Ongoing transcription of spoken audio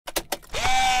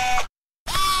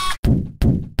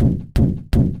Oh,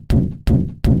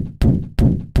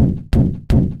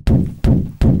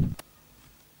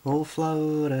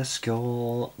 Flora,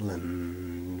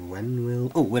 Scotland, when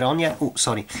will... Oh, we're on yet? Oh,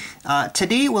 sorry.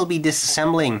 Today we'll be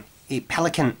disassembling a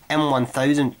Pelikan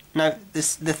M1000. Now,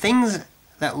 the things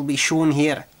that will be shown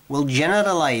here will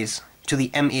generalise to the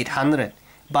M800,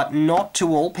 but not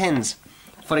to all pens.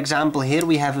 For example, here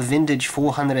we have a vintage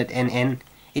 400NN.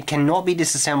 It cannot be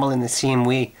disassembled in the same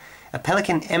way. A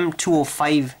Pelikan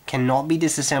M205 cannot be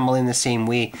disassembled in the same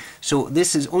way. So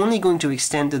this is only going to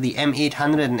extend to the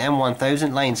M800 and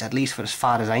M1000 lines, at least for as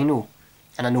far as I know.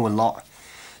 And I know a lot.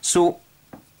 So,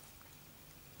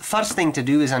 first thing to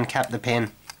do is uncap the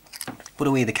pen. Put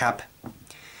away the cap.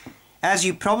 As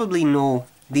you probably know,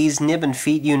 these nib and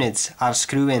feed units are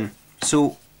screw-in.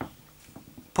 So,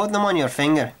 put them on your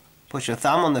finger. Put your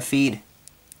thumb on the feed.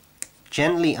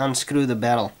 Gently unscrew the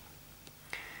barrel.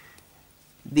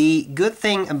 The good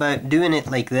thing about doing it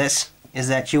like this is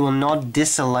that you will not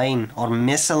disalign or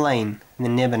misalign the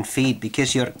nib and feed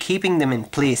because you're keeping them in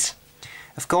place.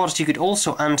 Of course, you could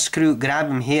also unscrew, grab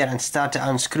them here and start to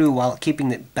unscrew while keeping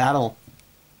the barrel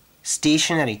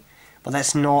stationary, but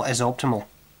that's not as optimal.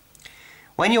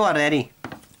 When you are ready,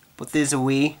 put this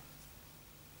away,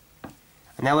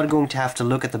 and now we're going to have to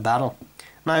look at the barrel.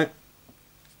 Now,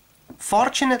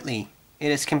 fortunately,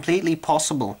 it is completely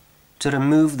possible to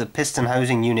remove the piston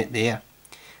housing unit there,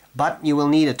 but you will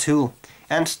need a tool,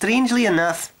 and strangely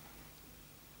enough,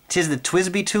 it is the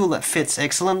TWSBI tool that fits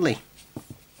excellently.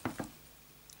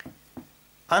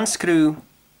 Unscrew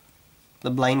the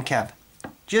blind cap,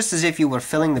 just as if you were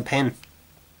filling the pen.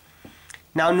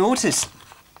 Now notice,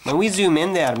 when we zoom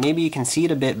in there, maybe you can see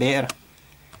it a bit better.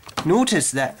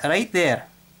 Notice that right there,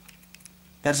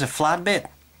 there's a flat bit,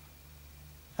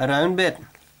 a round bit,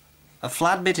 a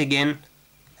flat bit again,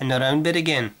 and a round bit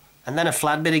again, and then a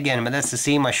flat bit again, but that's the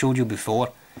same I showed you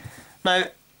before. Now,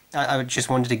 I just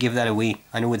wanted to give that away.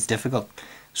 I know it's difficult.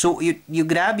 So you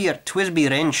grab your TWSBI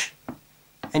wrench,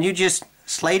 and you just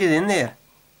slide it in there.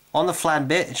 On the flat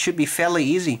bit, it should be fairly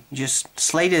easy. Just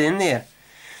slide it in there.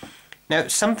 Now,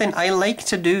 something I like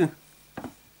to do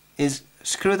is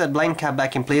screw that blind cap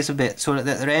back in place a bit, so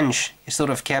that the wrench is sort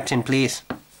of kept in place.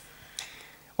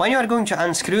 When you are going to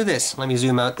unscrew this, let me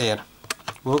zoom out there.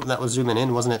 Well, that was zooming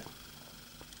in, wasn't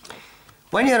it?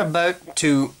 When you're about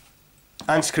to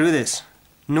unscrew this,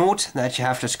 note that you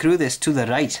have to screw this to the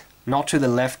right, not to the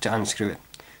left to unscrew it.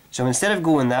 So instead of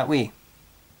going that way,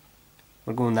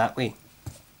 we're going that way.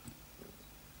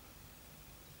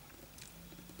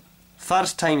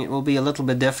 First time it will be a little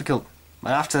bit difficult,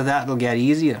 but after that it'll get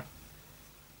easier.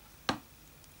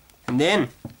 And then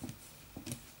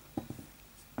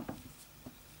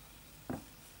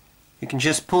you can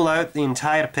just pull out the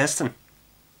entire piston.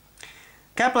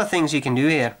 A couple of things you can do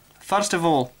here. First of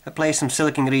all, apply some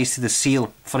silicone grease to the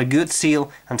seal for a good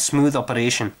seal and smooth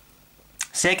operation.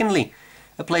 Secondly,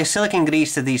 apply silicone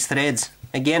grease to these threads,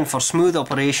 again for smooth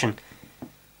operation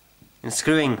and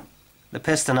screwing the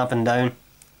piston up and down.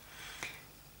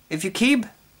 If you keep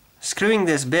screwing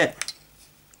this bit,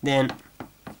 then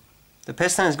the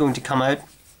piston is going to come out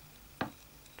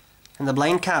and the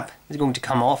blind cap is going to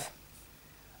come off.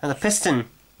 And the piston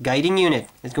guiding unit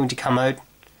is going to come out,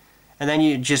 and then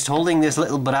you're just holding this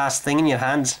little brass thing in your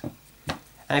hands.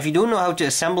 And if you don't know how to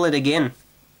assemble it again,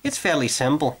 it's fairly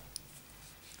simple.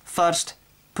 First,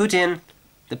 put in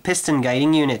the piston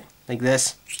guiding unit like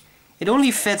this. It only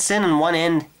fits in on one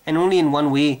end and only in one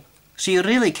way, so you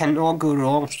really cannot go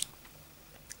wrong.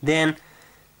 Then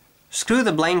screw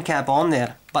the blind cap on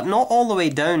there, but not all the way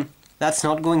down. That's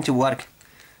not going to work.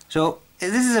 So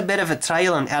this is a bit of a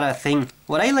trial and error thing.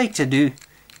 What I like to do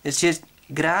is just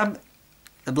grab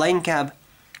the blind cap,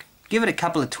 give it a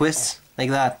couple of twists like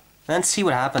that, and see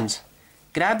what happens.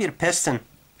 Grab your piston,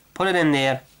 put it in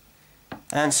there,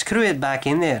 and screw it back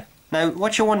in there. Now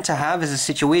what you want to have is a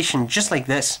situation just like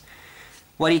this,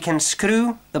 where you can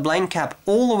screw the blind cap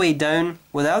all the way down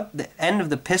without the end of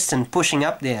the piston pushing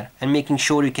up there and making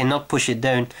sure you cannot push it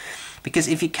down. Because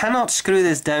if you cannot screw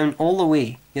this down all the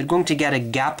way, you're going to get a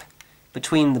gap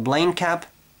between the blind cap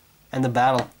and the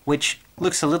barrel, which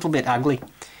looks a little bit ugly.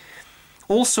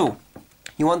 Also,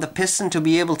 you want the piston to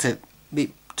be able to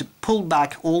pull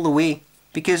back all the way,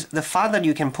 because the farther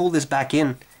you can pull this back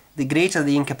in, the greater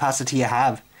the incapacity you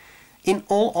have. In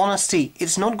all honesty,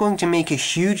 it's not going to make a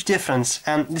huge difference,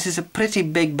 and this is a pretty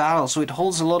big barrel, so it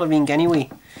holds a lot of ink anyway.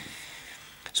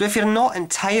 So if you're not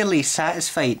entirely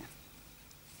satisfied,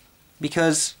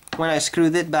 because when I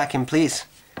screwed it back in place,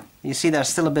 you see there's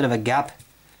still a bit of a gap.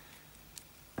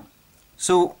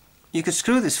 So you could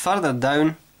screw this further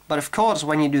down, but of course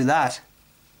when you do that,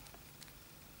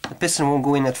 the piston won't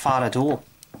go in that far at all.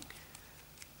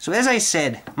 So as I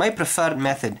said, my preferred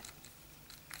method,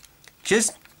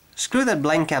 just screw that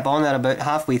blind cap on there about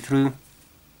halfway through,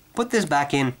 put this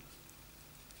back in,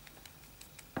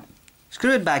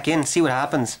 screw it back in, see what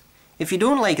happens. If you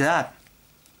don't like that,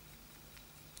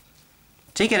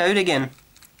 take it out again,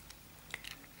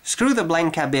 screw the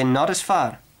blind cap in, not as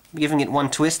far, giving it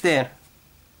one twist there,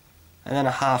 and then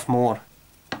a half more.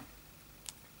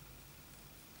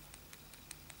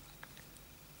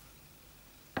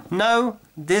 Now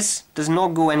this does not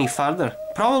go any further,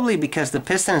 probably because the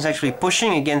piston is actually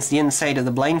pushing against the inside of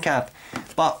the blind cap,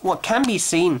 but what can be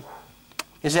seen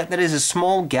is that there is a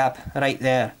small gap right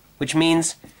there, which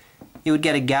means you would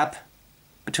get a gap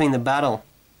between the barrel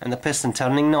and the piston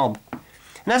turning knob.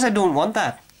 And as I don't want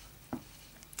that, I'm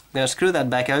going to screw that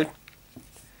back out,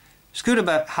 screw it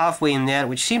about halfway in there,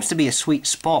 which seems to be a sweet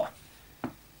spot,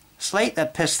 slide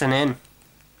that piston in,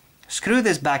 screw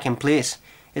this back in place.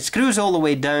 It screws all the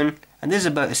way down, and this is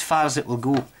about as far as it will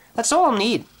go. That's all I'll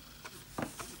need.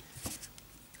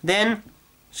 Then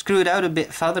screw it out a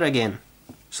bit further again,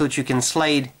 so that you can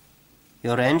slide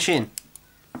your wrench in.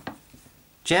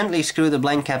 Gently screw the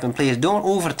blind cap in place. Don't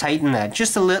over tighten that,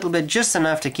 just a little bit, just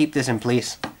enough to keep this in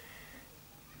place.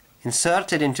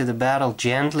 Insert it into the barrel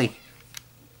gently.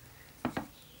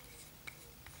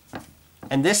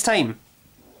 And this time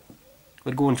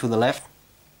we're going to the left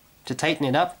to tighten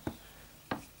it up.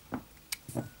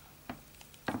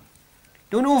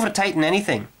 Don't over tighten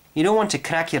anything. You don't want to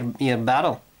crack your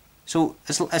barrel. So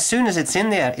as soon as it's in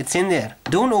there, it's in there.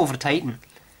 Don't over tighten.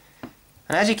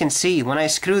 And as you can see, when I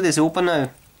screw this open now,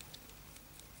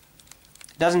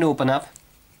 it doesn't open up.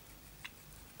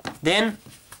 Then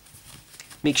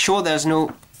make sure there's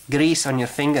no grease on your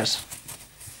fingers.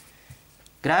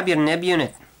 Grab your nib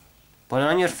unit, put it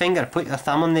on your finger, put your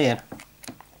thumb on there.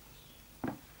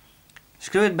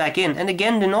 Screw it back in, and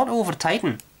again, do not over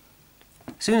tighten.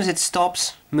 As soon as it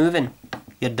stops moving,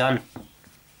 you're done.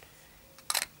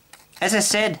 As I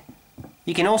said,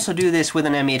 you can also do this with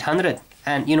an M800,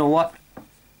 and you know what?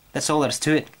 That's all there is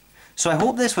to it. So I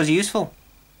hope this was useful,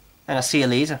 and I'll see you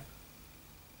later.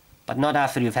 But not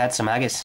after you've had some haggis.